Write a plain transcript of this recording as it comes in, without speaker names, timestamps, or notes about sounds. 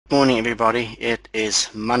Morning everybody. It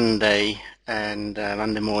is Monday and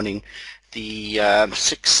Monday morning, the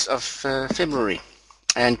 6th of February,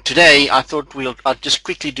 and today I thought I'll just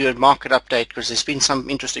quickly do a market update because there's been some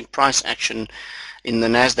interesting price action in the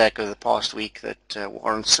Nasdaq over the past week that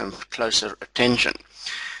warrants some closer attention.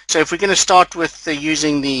 So if we're going to start with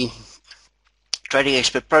using the Trading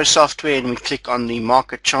Expert Pro software and we click on the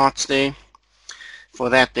market charts there. For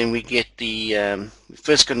that, then we get the we're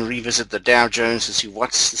first going to revisit the Dow Jones to see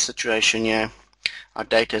what's the situation here. Our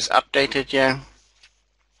data is updated here.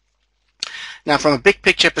 Now, from a big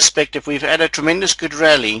picture perspective, we've had a tremendous good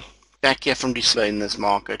rally back here from December in this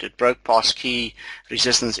market. It broke past key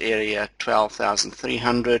resistance area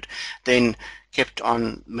 12,300, then kept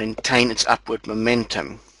on maintain its upward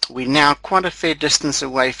momentum. We're now quite a fair distance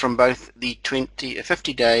away from both the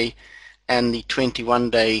 50-day and the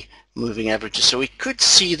 21-day moving averages, so we could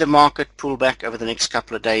see the market pull back over the next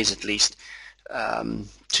couple of days at least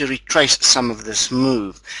to retrace some of this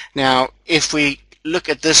move. Now, if we look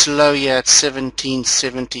at this low here at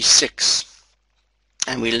 1776,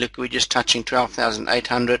 and we're just touching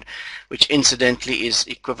 12,800, which incidentally is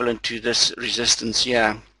equivalent to this resistance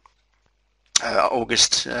here,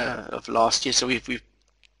 August of last year. So we've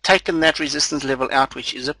taken that resistance level out,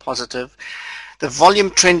 which is a positive. The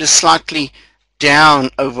volume trend is slightly down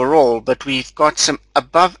overall, but we've got some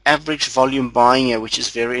above average volume buying here, which is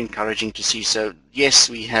very encouraging to see. So yes,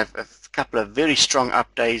 we have a couple of very strong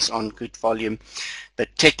up days on good volume, but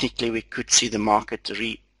technically we could see the market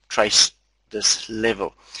retrace this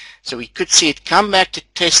level. So we could see it come back to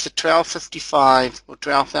test the 1255 or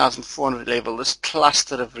 12,400 level, this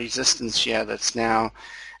cluster of resistance here that's now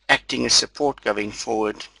acting as support going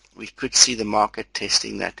forward. We could see the market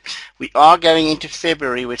testing that. We are going into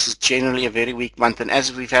February, which is generally a very weak month, and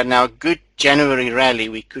as we've had now a good January rally,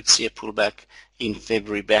 we could see a pullback in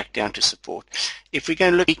February back down to support. If we go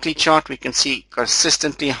and look at the weekly chart, we can see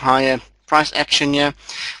consistently higher price action here.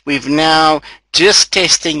 We've now just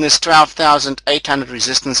testing this 12,800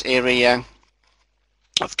 resistance area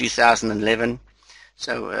of 2011.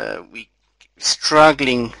 So we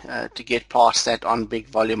struggling to get past that on big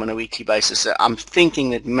volume on a weekly basis. So I'm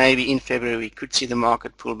thinking that maybe in February we could see the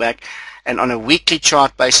market pull back, and on a weekly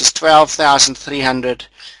chart basis 12,300,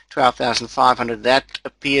 12,500, that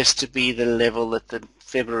appears to be the level that the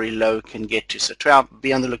February low can get to. So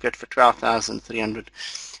be on the lookout for 12,300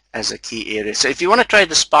 as a key area. So if you want to trade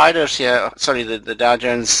the spiders here, sorry, the Dow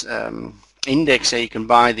Jones index here, you can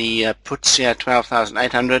buy the puts here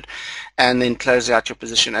 12,800 and then close out your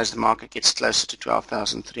position as the market gets closer to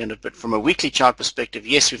 12,300. But from a weekly chart perspective,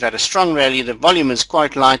 yes, we've had a strong rally, the volume is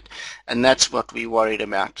quite light, and that's what we're worried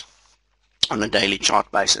about on a daily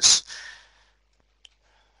chart basis.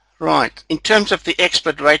 Right, in terms of the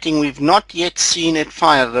expert rating, we've not yet seen it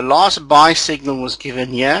fire. The last buy signal was given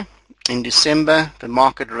here in December. The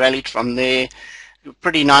market rallied from there. A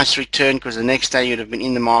pretty nice return, because the next day you'd have been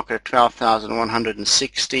in the market at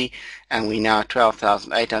 12,160, and we now at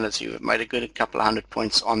 12,800, so you've made a good couple of hundred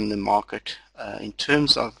points on the market in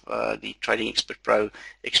terms of the Trading Expert Pro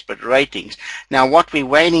expert ratings. Now what we're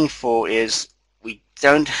waiting for is we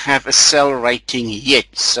don't have a sell rating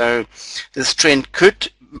yet, so this trend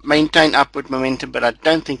could maintain upward momentum, but I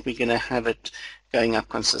don't think we're going to have it going up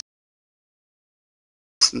consistently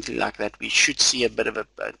like that. We should see a bit of a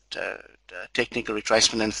technical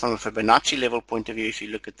retracement, and from a Fibonacci level point of view, if you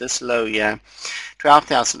look at this low here,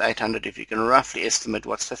 12,800, if you can roughly estimate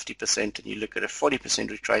what's 50%, and you look at a 40%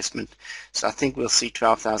 retracement, so I think we'll see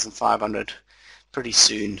 12,500 pretty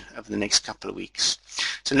soon over the next couple of weeks.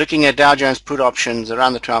 So looking at Dow Jones put options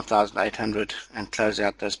around the 12,800 and close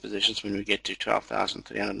out those positions when we get to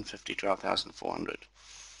 12,350, 12,400.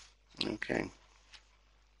 Okay.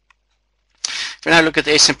 If we now look at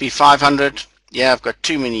the S&P 500, yeah, I've got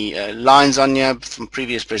too many lines on here from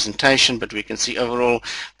previous presentation, but we can see overall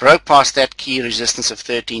broke past that key resistance of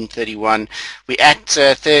 1331. We're at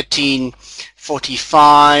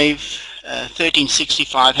 1345.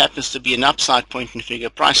 1365 happens to be an upside point and figure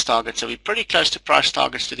price target, so we're pretty close to price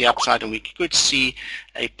targets to the upside, and we could see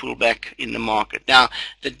a pullback in the market. Now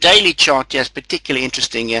the daily chart here is particularly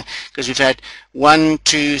interesting here, because we've had 1,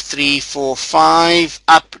 2, 3, 4, 5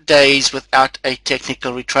 up days without a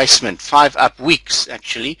technical retracement, 5 up weeks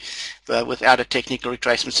actually without a technical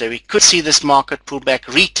retracement. So we could see this market pull back,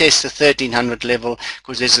 retest the 1300 level,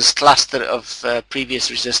 because there's this cluster of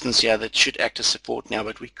previous resistance here that should act as support now,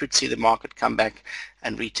 but we could see the market come back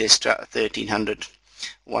and retest 1300,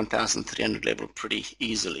 1300 level pretty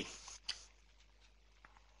easily.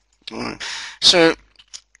 So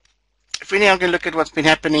if we now go look at what's been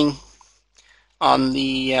happening on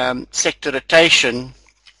the sector rotation,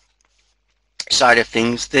 side of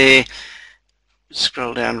things there.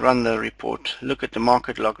 Scroll down, run the report, look at the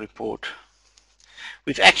market log report.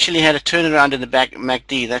 We've actually had a turnaround in the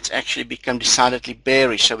MACD that's actually become decidedly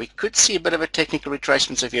bearish, so we could see a bit of a technical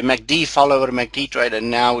retracement. So if you're a MACD follower, a MACD trader,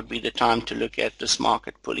 now would be the time to look at this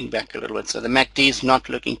market pulling back a little bit. So the MACD is not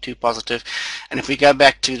looking too positive, and if we go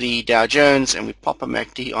back to the Dow Jones and we pop a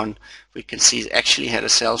MACD on, we can see it's actually had a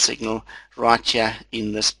sell signal right here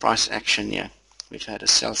in this price action here. We've had a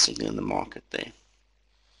sell signal in the market there.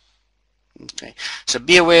 Okay, so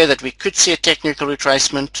be aware that we could see a technical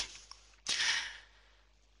retracement.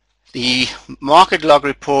 The market log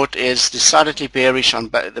report is decidedly bearish on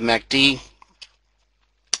the MACD,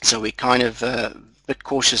 so we're kind of a bit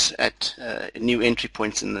cautious at new entry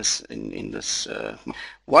points in this.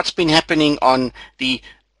 What's been happening on the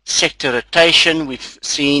sector rotation? We've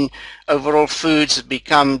seen overall foods have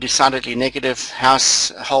become decidedly negative,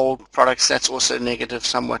 household products that's also negative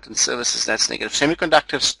somewhat, and services that's negative.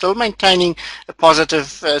 Semiconductors still maintaining a positive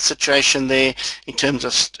situation there in terms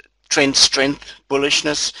of trend strength,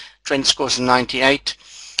 bullishness. Trend scores 98.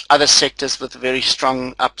 Other sectors with a very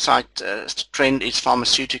strong upside trend is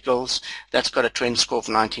pharmaceuticals. That's got a trend score of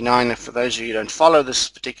 99. And for those of you who don't follow this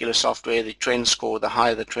particular software, the trend score, the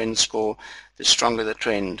higher the trend score, the stronger the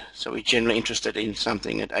trend. So we're generally interested in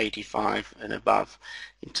something at 85 and above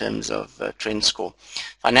in terms of trend score.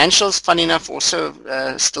 Financials, funny enough, also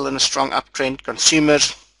still in a strong uptrend.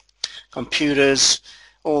 Consumers, computers,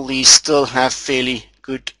 all these still have fairly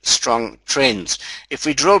good strong trends. If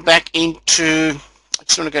we drill back into, I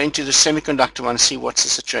just want to go into the semiconductor one and see what's the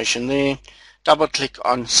situation there. Double click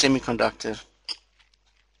on semiconductor.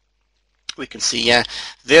 We can see here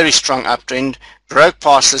very strong uptrend, broke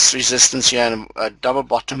past this resistance here and a double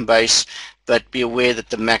bottom base, but be aware that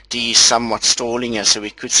the MACD is somewhat stalling here, so we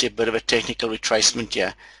could see a bit of a technical retracement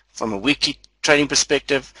here. From a weekly trading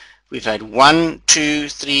perspective, we've had 1, 2,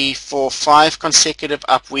 3, 4, 5 consecutive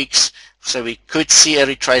up weeks. So we could see a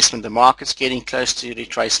retracement. The market's getting close to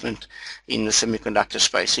retracement in the semiconductor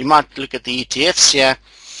space. So you might look at the ETFs here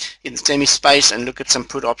in the semi space and look at some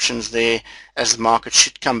put options there, as the market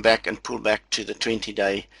should come back and pull back to the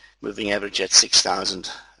 20-day moving average at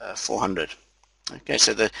 6,400. Okay,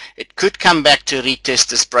 so it could come back to retest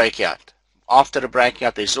this breakout. After a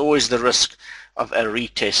breakout, there's always the risk of a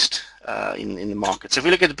retest in the market. So if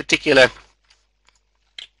we look at the particular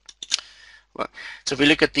So if we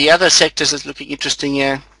look at the other sectors that's looking interesting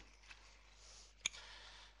here,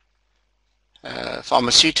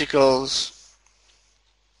 pharmaceuticals,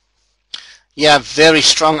 yeah, very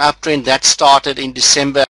strong uptrend that started in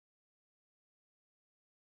December.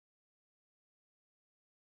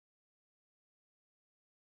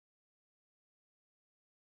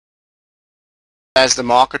 As the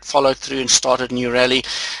market followed through and started a new rally.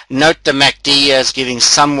 Note the MACD as giving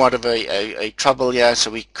somewhat of a trouble here,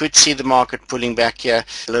 so we could see the market pulling back here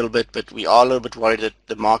a little bit, but we are a little bit worried that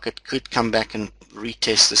the market could come back and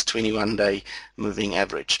retest this 21-day moving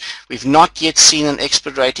average. We've not yet seen an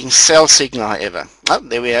expert rating sell signal, however. Oh,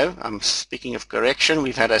 there we go. I'm speaking of correction.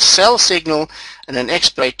 We've had a sell signal and an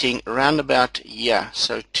expert rating around about,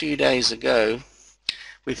 so 2 days ago.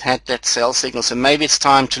 We've had that sell signal, so maybe it's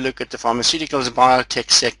time to look at the pharmaceuticals and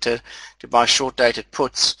biotech sector to buy short-dated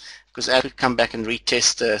puts, because that could come back and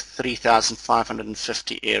retest the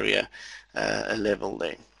 3,550 area level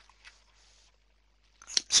there.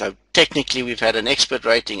 So technically we've had an expert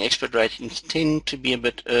rating. Expert ratings tend to be a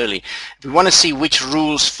bit early. If we want to see which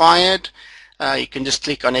rules fired, you can just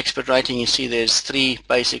click on expert rating. You see there's 3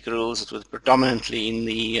 basic rules that were predominantly in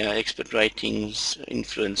the expert ratings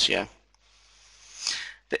influence here.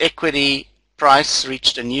 The equity price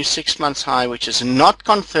reached a new 6-month high, which is not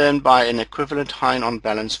confirmed by an equivalent high in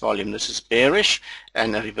on-balance volume. This is bearish,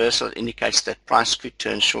 and a reversal indicates that price could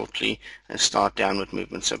turn shortly and start downward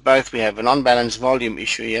movement. So both we have an on-balance volume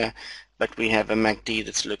issue here, but we have a MACD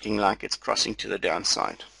that's looking like it's crossing to the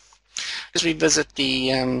downside. Let's revisit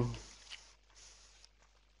the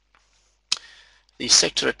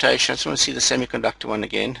sector rotation. I just want to see the semiconductor one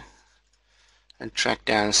again and track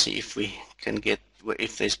down and see if we can get,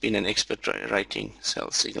 if there's been an expert rating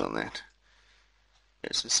sell signal on that.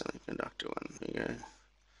 There's the semiconductor one. There you go.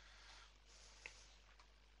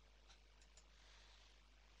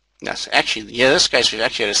 Yes, actually, this case we've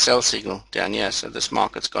actually had a sell signal down here, so this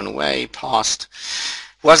market's gone way past.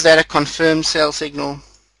 Was that a confirmed sell signal?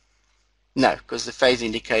 No, because the phase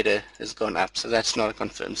indicator has gone up, so that's not a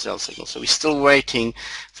confirmed sell signal. So we're still waiting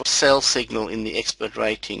for sell signal in the expert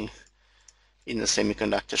rating in the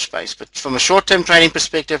semiconductor space. But from a short-term trading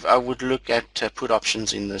perspective, I would look at put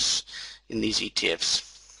options in these ETFs.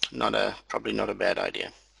 Probably not a bad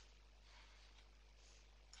idea.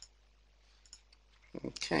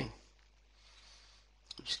 Okay,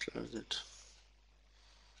 just close it.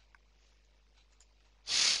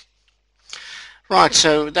 Right,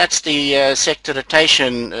 so that's the sector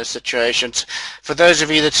rotation situations. For those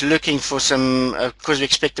of you that's looking for some, because we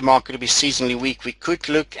expect the market to be seasonally weak, we could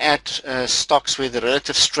look at stocks with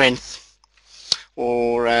relative strength,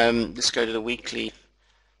 or let's go to the weekly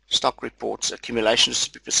stock reports, accumulations,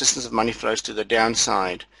 persistence of money flows to the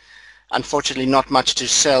downside. Unfortunately, not much to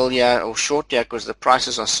sell here or short here because the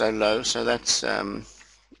prices are so low, so that's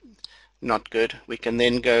not good. We can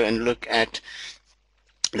then go and look at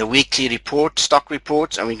the weekly report, stock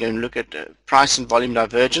reports, and we're going to look at price and volume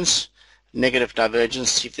divergence, negative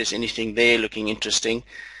divergence, see if there's anything there looking interesting.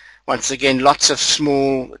 Once again, lots of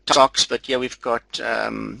small stocks, but here we've got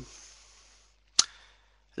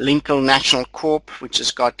Lincoln National Corp, which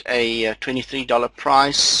has got a $23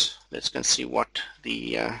 price. Let's go and see what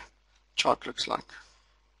the chart looks like.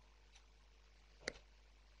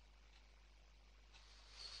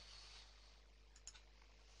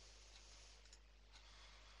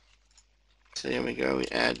 So here we go, we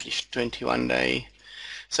add the 21-day.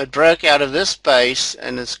 So it broke out of this base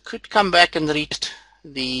and it could come back and reach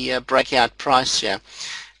the breakout price here.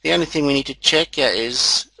 The only thing we need to check here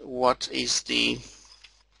is what is the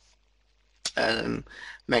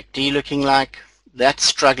MACD looking like. That's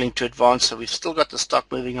struggling to advance, so we've still got the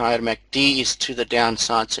stock moving higher. MACD is to the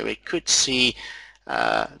downside, so we could see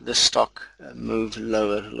the stock move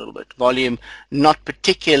lower a little bit. Volume not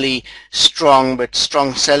particularly strong, but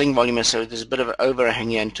strong selling volume, so there's a bit of an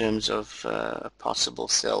overhang here in terms of a possible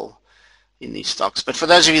sell in these stocks. But for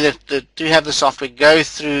those of you that do have the software, go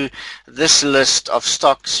through this list of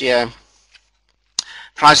stocks here.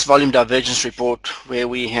 Price volume divergence report, where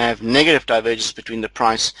we have negative divergence between the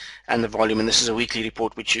price and the volume, and this is a weekly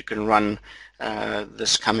report which you can run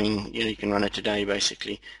this coming, you can run it today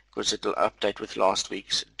basically, because it will update with last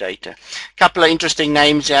week's data. A couple of interesting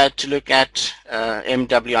names to look at,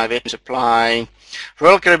 MWI Supply,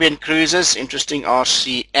 Royal Caribbean Cruises, interesting,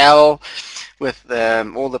 RCL, with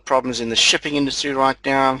all the problems in the shipping industry right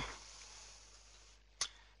now.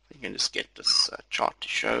 We can just get this chart to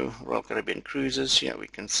show Royal Caribbean Cruises. Here we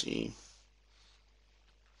can see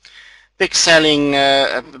big selling,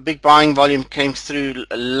 big buying volume came through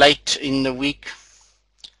late in the week.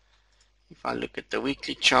 If I look at the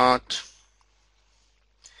weekly chart,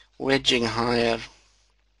 wedging higher,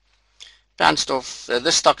 bounced off.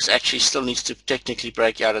 This stock actually still needs to technically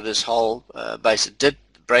break out of this whole base. It did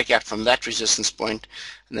break out from that resistance point,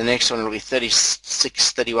 and the next one will be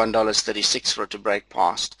 $31.36 for it to break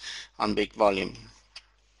past on big volume.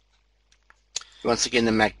 Once again,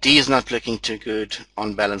 the MACD is not looking too good.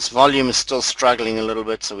 On balance volume is still struggling a little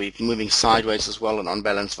bit, so we're moving sideways as well on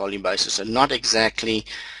unbalanced volume basis, so not exactly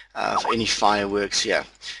any fireworks here.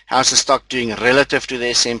 How's the stock doing relative to the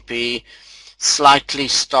S&P? Slightly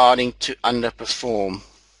starting to underperform.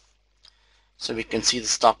 So we can see the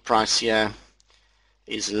stock price here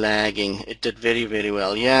is lagging. It did very, very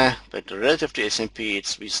well, yeah, but relative to S&P,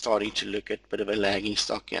 we're starting to look at a bit of a lagging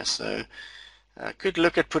stock here. So could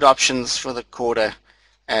look at put options for the quarter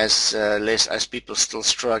as people still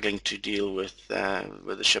struggling to deal with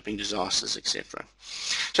the shipping disasters, etc.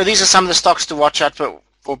 So these are some of the stocks to watch out for.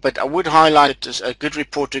 But I would highlight as a good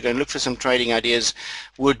report to go and look for some trading ideas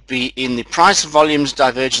would be in the price volumes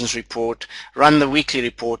divergence report. Run the weekly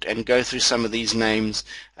report and go through some of these names,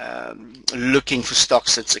 looking for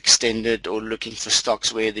stocks that's extended, or looking for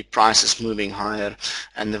stocks where the price is moving higher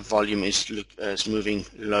and the volume is moving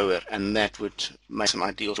lower, and that would make some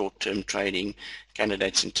ideal short-term trading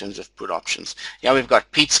candidates in terms of put options. Yeah, we've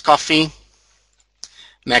got Pete's Coffee.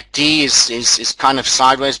 MACD is kind of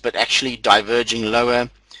sideways, but actually diverging lower.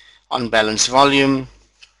 On balance volume,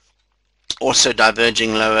 also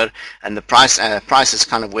diverging lower, and the price is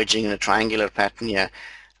kind of wedging in a triangular pattern here.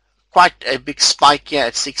 Quite a big spike here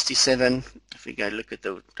at 67. If we go look at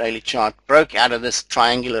the daily chart, broke out of this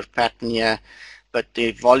triangular pattern here, but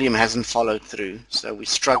the volume hasn't followed through, so we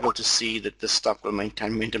struggle to see that this stock will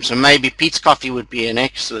maintain momentum. So maybe Pete's Coffee would be an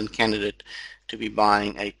excellent candidate to be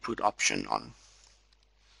buying a put option on.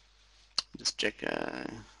 Just check.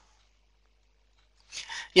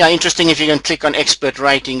 Yeah, interesting. If you can click on expert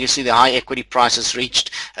rating, you see the high equity price has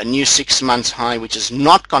reached a new 6 months high, which is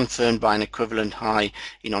not confirmed by an equivalent high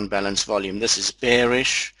in on-balance volume. This is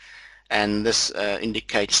bearish, and this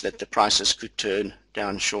indicates that the prices could turn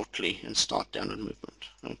down shortly and start downward movement.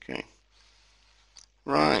 Okay.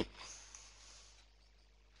 Right.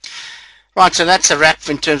 Right, so that's a wrap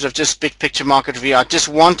in terms of just big picture market review. I just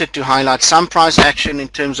wanted to highlight some price action in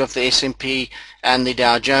terms of the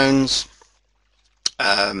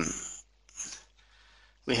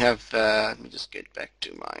We We have, let me just get back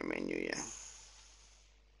to my menu here.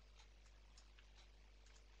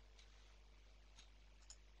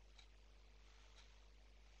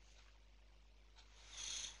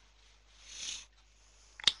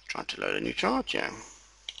 Trying to load a new chart, yeah.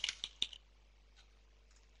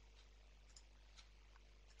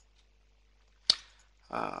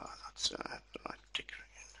 Let's have the right ticker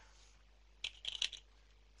again.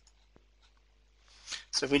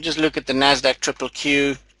 So if we just look at the NASDAQ triple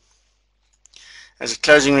Q as a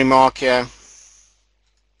closing remark here,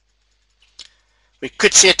 we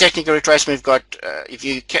could see a technical retracement. We've got, if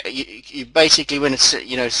you basically, when it's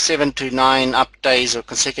 7 to 9 up days or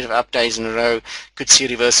consecutive up days in a row, could see a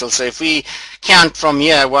reversal. So if we count from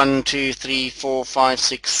here, 1, 2, 3, 4, 5,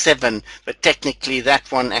 6, 7, but technically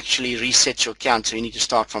that one actually resets your count. So you need to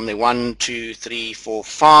start from the 1, 2, 3, 4,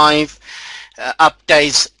 5 up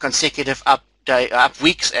days, consecutive up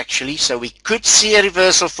weeks actually. So we could see a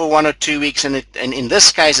reversal for 1 or 2 weeks, and in this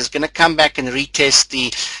case it's going to come back and retest the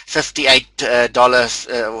 $58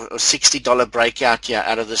 or $60 breakout here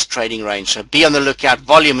out of this trading range. So be on the lookout.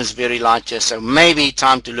 Volume is very light here, so maybe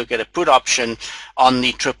time to look at a put option on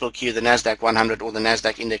the triple Q, the NASDAQ 100 or the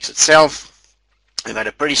NASDAQ index itself. We've had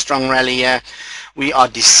a pretty strong rally here. We are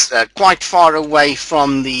quite far away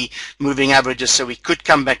from the moving averages, so we could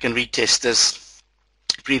come back and retest this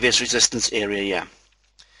previous resistance area here.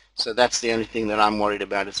 So that's the only thing that I'm worried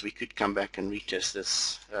about, is we could come back and retest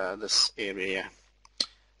this this area.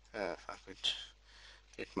 If I could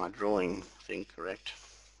get my drawing thing correct.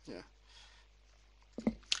 Yeah.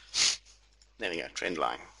 There we go, trend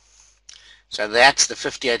line. So that's the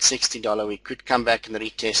 $58.60. We could come back and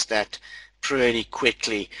retest that pretty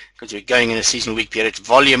quickly because we're going in a seasonal weak period.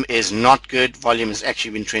 Volume is not good. Volume has actually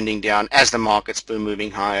been trending down as the market's been moving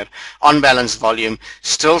higher. On balance, volume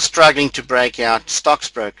still struggling to break out. Stocks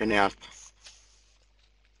broken out.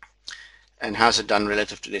 And how's it done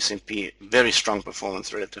relative to the S&P? Very strong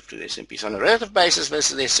performance relative to the S&P. So on a relative basis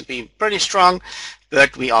versus the S&P, pretty strong,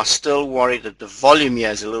 but we are still worried that the volume here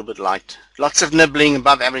is a little bit light. Lots of nibbling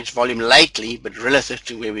above average volume lately, but relative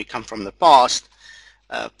to where we come from the past,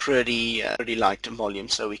 pretty light in volume.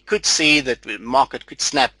 So we could see that the market could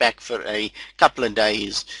snap back for a couple of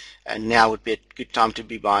days, and now would be a good time to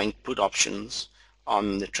be buying put options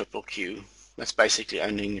on the triple Q. That's basically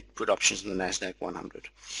owning put options in the NASDAQ 100.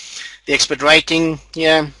 The expert rating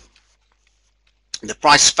here, the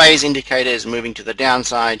price phase indicator is moving to the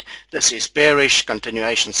downside. This is bearish,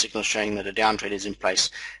 continuation signal showing that a downtrend is in place,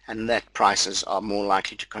 and that prices are more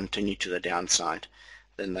likely to continue to the downside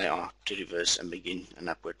than they are to reverse and begin an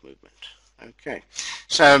upward movement. Okay,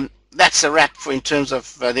 so that's a wrap in terms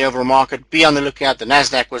of the overall market. Be on the lookout. The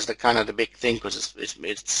Nasdaq was the kind of the big thing because it's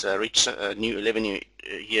reached new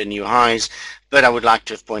 11-year new highs. But I would like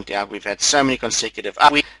to point out we've had so many consecutive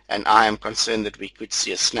up weeks, and I am concerned that we could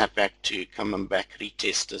see a snapback to come back,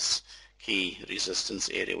 retest this key resistance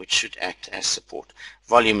area, which should act as support.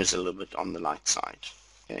 Volume is a little bit on the light side.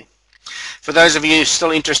 Okay. For those of you still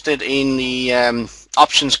interested in the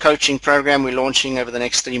options coaching program we're launching over the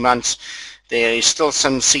next 3 months, there is still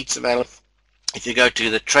some seats available. If you go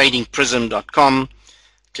to thetradingprism.com,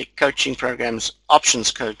 click coaching programs,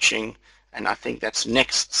 options coaching, and I think that's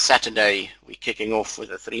next Saturday we're kicking off with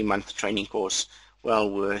a 3-month training course.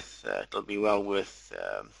 It'll be well worth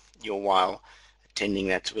your while attending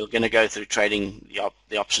that. We're going to go through trading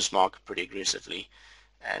the options market pretty aggressively,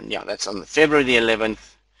 and yeah, that's on February the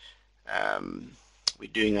 11th. We're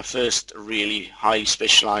doing a first really highly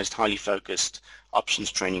specialized, highly focused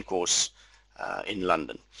options training course in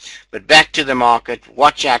London. But back to the market,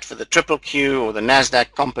 watch out for the triple Q or the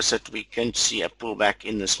NASDAQ composite. We can see a pullback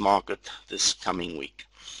in this market this coming week.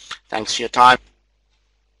 Thanks for your time.